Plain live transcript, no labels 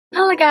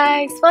Hello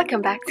guys, welcome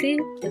back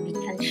to The Meat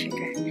and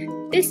Sugar.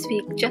 This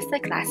week, just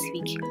like last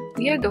week,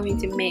 we are going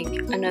to make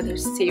another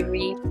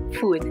savory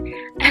food.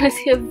 And as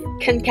you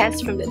can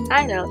guess from the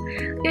title,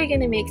 we are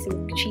going to make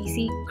some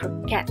cheesy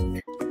croquette,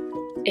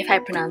 if I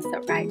pronounce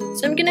that right.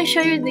 So I'm going to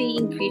show you the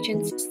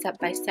ingredients step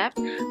by step,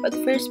 but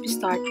first we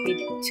start with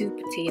 2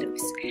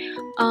 potatoes.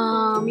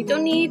 You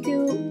don't need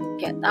to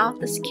get out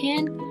the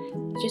skin,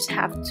 you just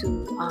have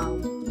to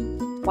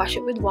wash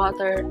it with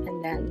water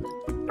and then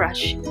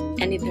brush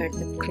any dirt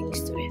that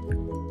clings to it.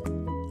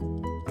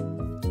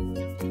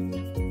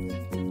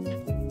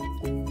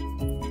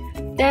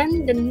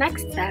 Then the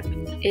next step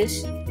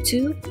is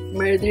to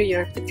murder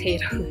your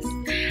potatoes.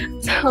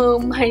 So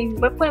my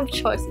weapon of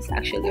choice is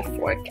actually a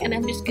fork, and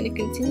I'm just going to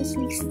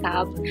continuously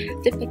stab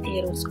the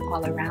potatoes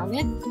all around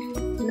it,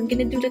 and I'm going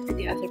to do that with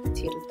the other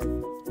potato too.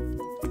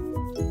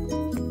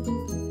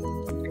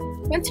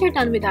 Once you're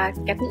done with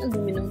that, get an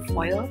aluminum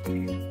foil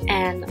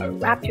and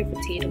wrap your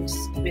potatoes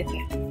with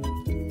it.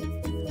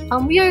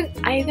 We are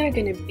either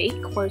going to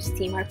bake or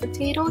steam our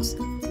potatoes.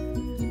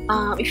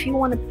 If you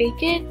want to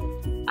bake it,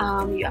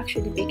 you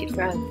actually bake it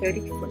for around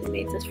 30 to 40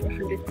 minutes. That's for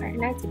 100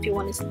 Fahrenheit. If you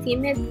want to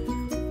steam it,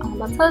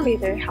 I'll tell you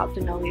later how to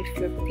know if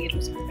your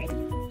potatoes are ready.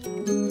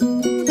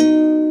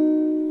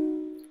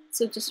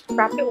 So just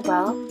wrap it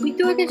well. We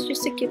do this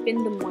just to keep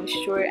in the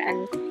moisture,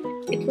 and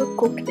it will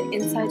cook the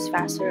insides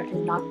faster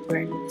and not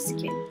burn the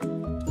skin.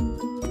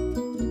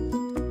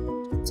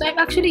 So I'm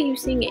actually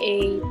using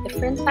a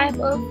different type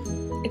of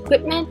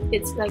equipment.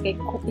 It's called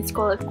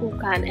a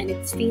kukan, and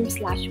it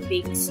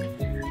steams/bakes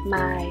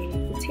my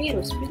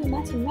potatoes really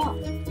nice and well.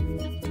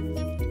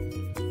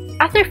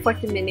 After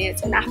 40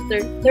 minutes and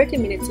after 30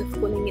 minutes of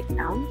cooling it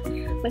down,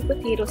 my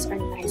potatoes are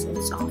nice and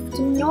soft.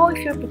 To know if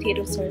your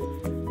potatoes are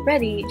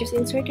ready, just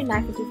insert your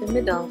knife into the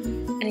middle,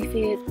 and if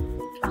it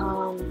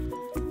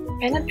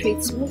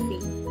penetrates smoothly,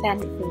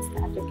 then it means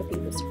that your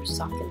potatoes are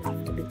soft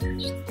enough to be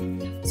mashed.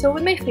 So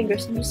with my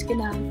fingers, I'm just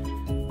gonna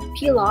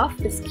peel off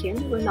the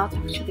skin. We're not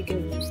actually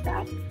gonna use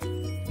that.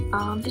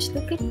 Just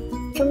look at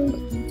from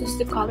just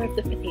the color of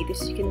the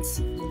potatoes, you can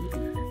see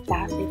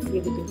that they've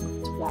really been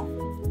cooked well.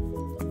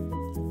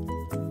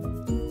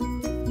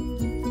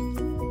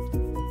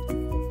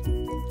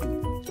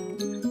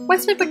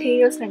 Once my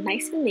potatoes are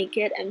nice and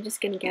naked, I'm just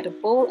gonna get a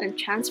bowl and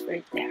transfer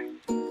it there.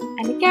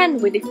 And again,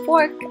 with a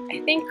fork, I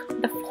think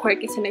the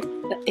fork is an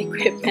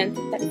equipment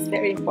that is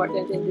very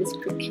important in this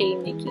croquette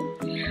making.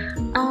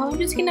 I'm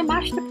just gonna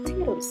mash the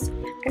potatoes.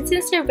 And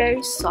since they're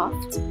very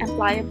soft and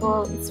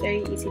pliable, it's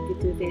very easy to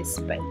do this.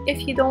 But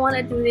if you don't want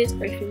to do this,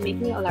 or if you're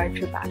making a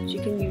larger batch,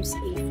 you can use a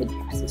food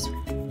processor.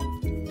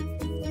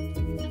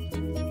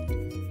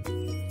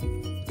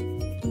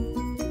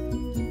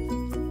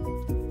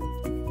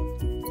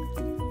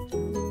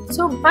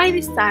 So by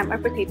this time, our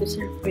potatoes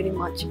are pretty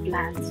much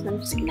bland. So I'm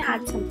just gonna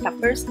add some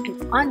peppers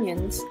and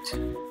onions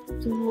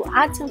to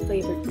add some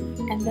flavor to it,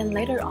 and then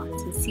later on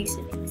some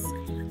seasonings.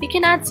 You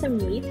can add some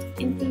meat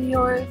into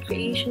your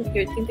creation,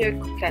 into your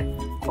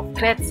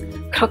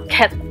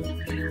croquette.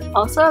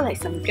 Also, like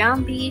some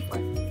ground beef or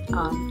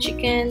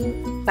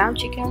chicken, ground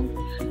chicken.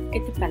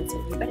 It depends on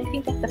you, but I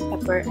think that the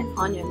pepper and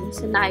onion is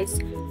a nice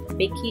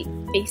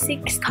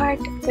basic start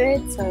to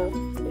it. So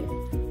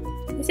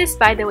this is,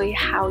 by the way,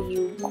 how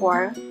you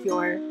core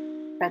your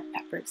red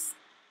peppers.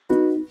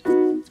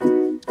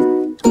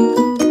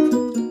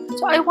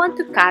 So I want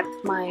to cut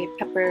my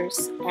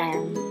peppers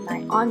and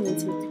my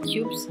onions into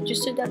cubes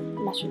just so that it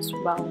meshes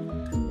well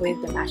with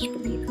the mashed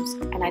potatoes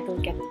and I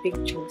don't get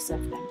big chunks of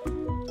them.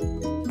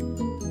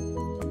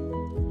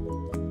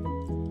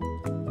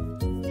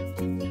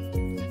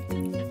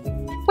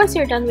 Once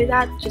you're done with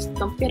that, just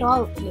dump it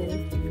all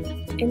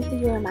into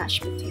your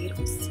mashed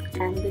potatoes.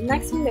 And the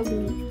next thing that we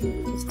need to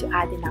do is to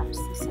add in our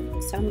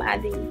seasoning. So I'm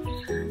adding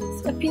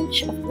a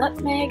pinch of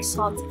nutmeg,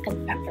 salt,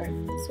 and pepper.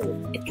 So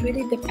it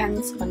really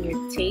depends on your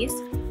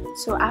taste.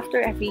 So after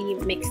every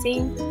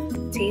mixing,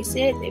 taste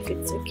it. If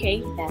it's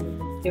okay, then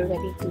you're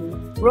ready to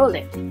roll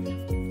it.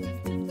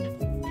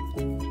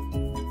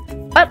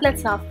 But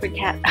let's not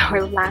forget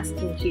our last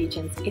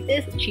ingredients. It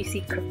is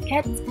cheesy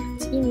croquette,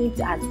 so you need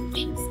to add some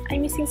cheese.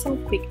 I'm using some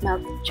quick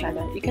melted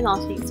cheddar. You can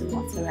also use some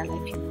mozzarella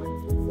if you want.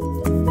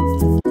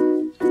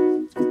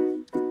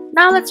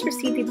 Now let's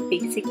proceed with the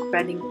basic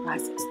breading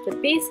process. The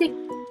basic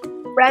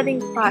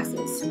breading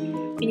process,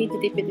 you need to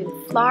dip it in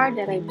flour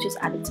that I've just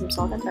added some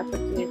salt and pepper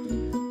to it,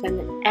 then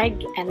an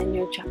egg, and then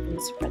your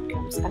Japanese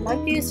breadcrumbs. I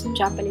like to use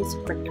Japanese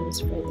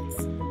breadcrumbs for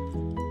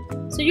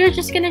this. So you're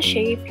just gonna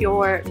shape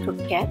your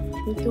croquette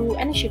into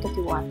any shape that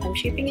you want. I'm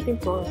shaping it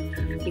into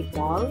a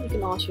ball. You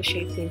can also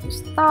shape it into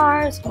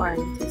stars or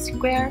into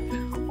square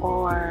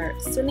or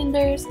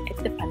cylinders.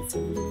 It depends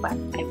on you, but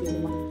I really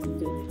want to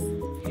do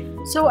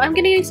this. So I'm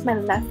gonna use my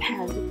left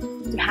hand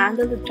to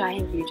handle the dry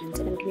ingredients,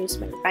 and I'm going to use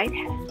my right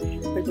hand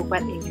for the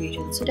wet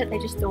ingredients so that I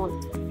just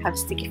don't have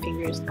sticky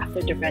fingers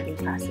after the breading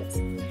process.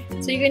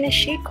 So you're going to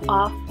shake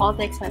off all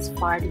the excess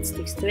flour that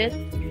sticks to it.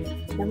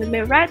 Now with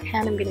my right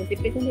hand, I'm going to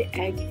dip it in the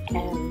egg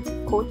and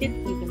coat it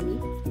evenly.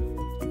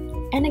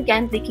 And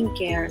again, taking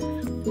care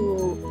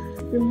to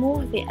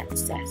remove the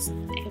excess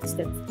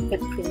that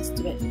clings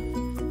to it.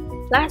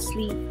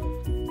 Lastly,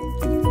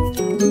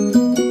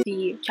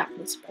 the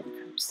Japanese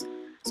breadcrumbs.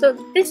 So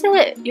this is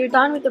it. You're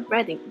done with the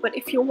breading. But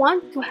if you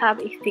want to have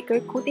a thicker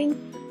coating,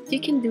 you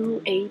can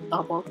do a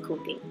double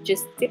coating.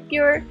 Just dip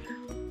your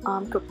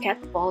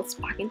croquette balls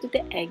back into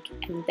the egg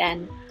and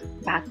then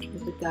back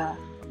into the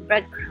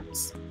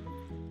breadcrumbs.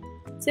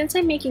 Since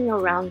I'm making a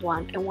round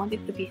one, I want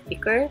it to be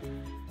thicker,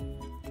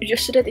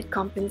 just so that it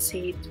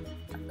compensates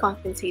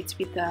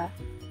with the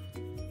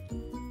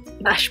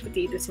mashed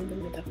potatoes in the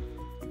middle.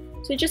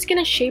 So you're just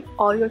gonna shape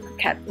all your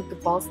croquette into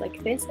balls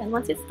like this, and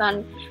once it's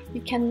done,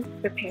 you can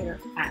prepare your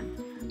pan.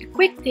 A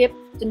quick tip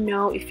to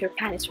know if your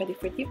pan is ready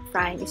for deep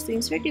frying is to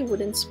insert the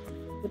wooden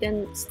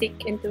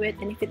stick into it,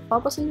 and if it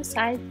bubbles on the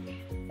side,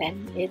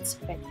 then it's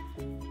ready.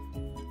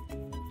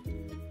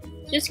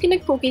 Just gonna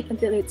cook it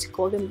until it's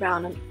golden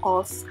brown on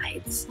all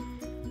sides.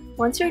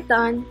 Once you're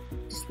done,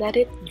 just let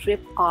it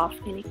drip off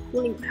in a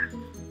cooling bath.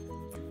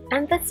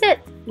 And that's it!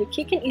 Your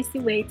quick and easy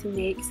way to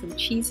make some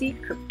cheesy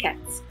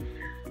croquettes.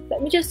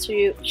 Let me just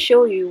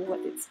show you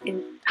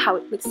how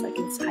it looks like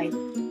inside.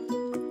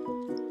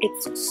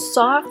 It's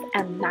soft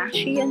and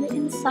mashy on the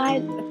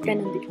inside, but then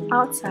on the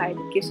outside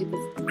it gives you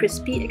this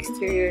crispy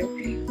exterior,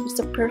 just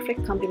a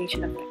perfect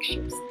combination of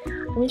textures.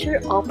 I'm sure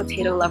all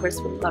potato lovers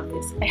will love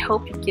this. I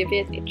hope you give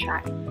it a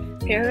try.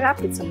 Pair it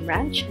up with some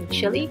ranch and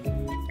chili,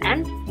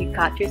 and you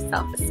got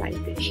yourself a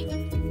side dish.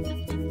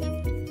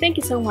 Thank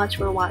you so much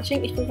for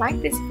watching. If you like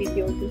this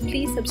video, then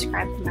please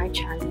subscribe to my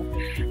channel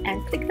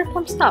and click the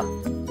thumbs up.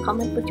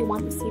 Comment what you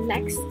want to see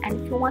next, and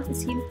if you want to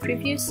see the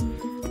previous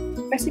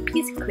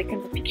recipes, click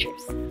on the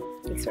pictures.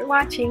 Thanks for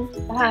watching.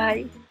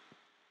 Bye!